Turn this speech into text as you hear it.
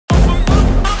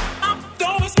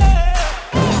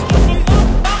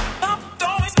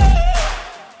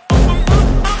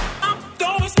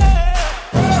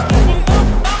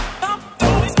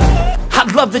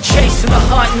love the chase and the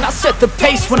hunt, and I set the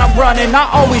pace when I'm running. I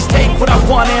always take what I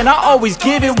want and I always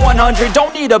give it 100.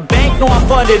 Don't need a bank, no I'm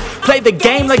funded. Play the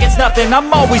game like it's nothing.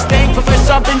 I'm always thankful for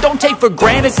something. Don't take for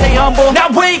granted, stay humble. Now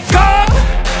wake up!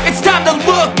 It's time to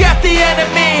look at the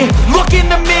enemy. Look in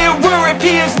the mirror if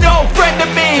he is no friend to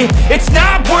me. It's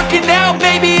not working out,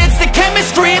 maybe it's the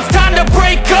chemistry. It's time to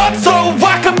break up so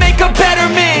I can make a better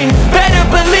me. Better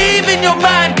believe in your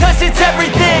mind, cause it's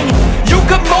everything. You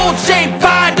can mold, shape,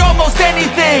 find almost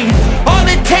anything. All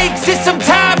it takes is some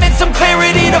time and some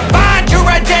clarity to find your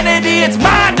identity. It's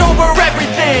mind over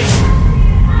everything.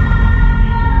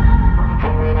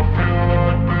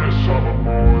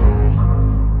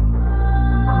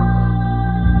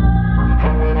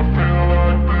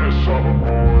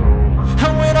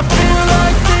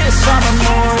 I'm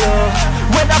immortal.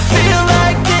 When I feel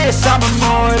like this, I'm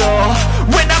immortal.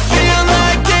 When I feel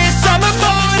like this, I'm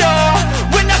immortal.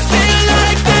 When I feel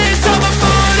like this, I'm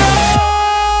immortal.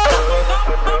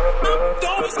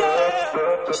 Don't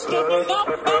stop. Just give me up.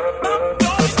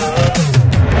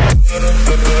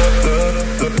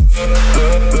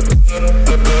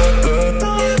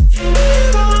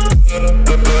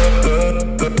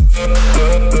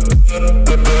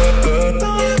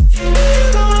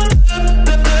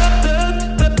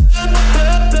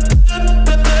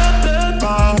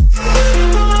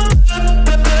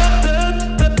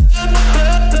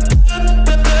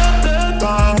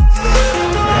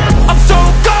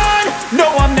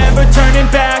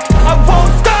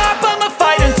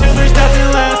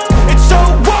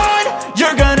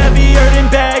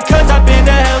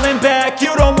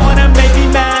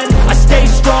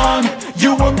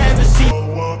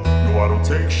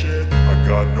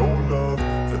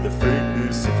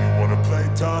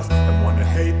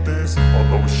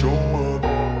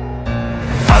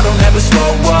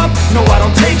 No, I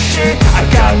don't take shit, I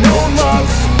got no love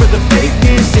for the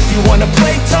fakeness. If you wanna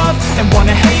play tough and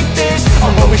wanna hate this,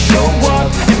 I'll always show up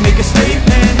and make a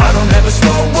statement. I don't ever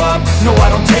slow up, no I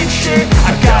don't take shit,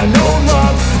 I got no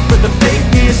love for the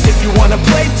fakeness. If you wanna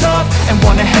play tough and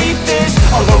wanna hate this,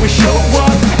 I'll always show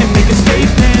up and make a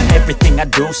statement. Everything I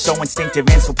do so instinctive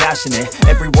and so passionate.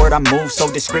 Every word I move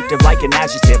so descriptive like an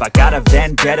adjective. I got a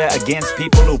vendetta against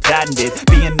people who patented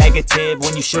being negative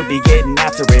when you should be getting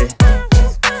after it.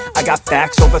 I got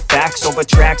facts over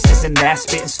tracks, this and that.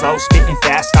 Spitting slow, spitting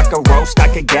fast, I could roast, I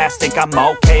could gas. Think I'm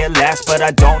okay at last, but I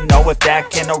don't know if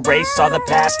that can erase all the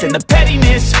past. And the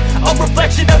pettiness, a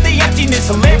reflection of the emptiness.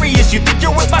 Hilarious, you think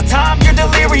you're worth my time, you're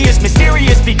delirious.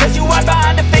 Mysterious, because you hide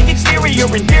behind a fake exterior.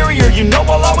 Inferior, you know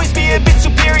I'll always be a bit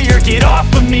superior. Get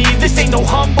off of me, this ain't no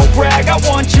humble brag. I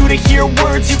want you to hear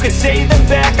words, you can say them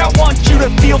back. I want you to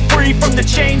feel free from the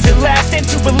chains at last, and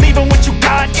to believe in what you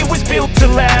got, it was built to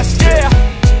last, yeah.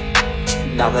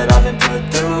 Now that I've been put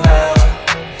through hell,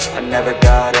 I never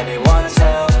got anyone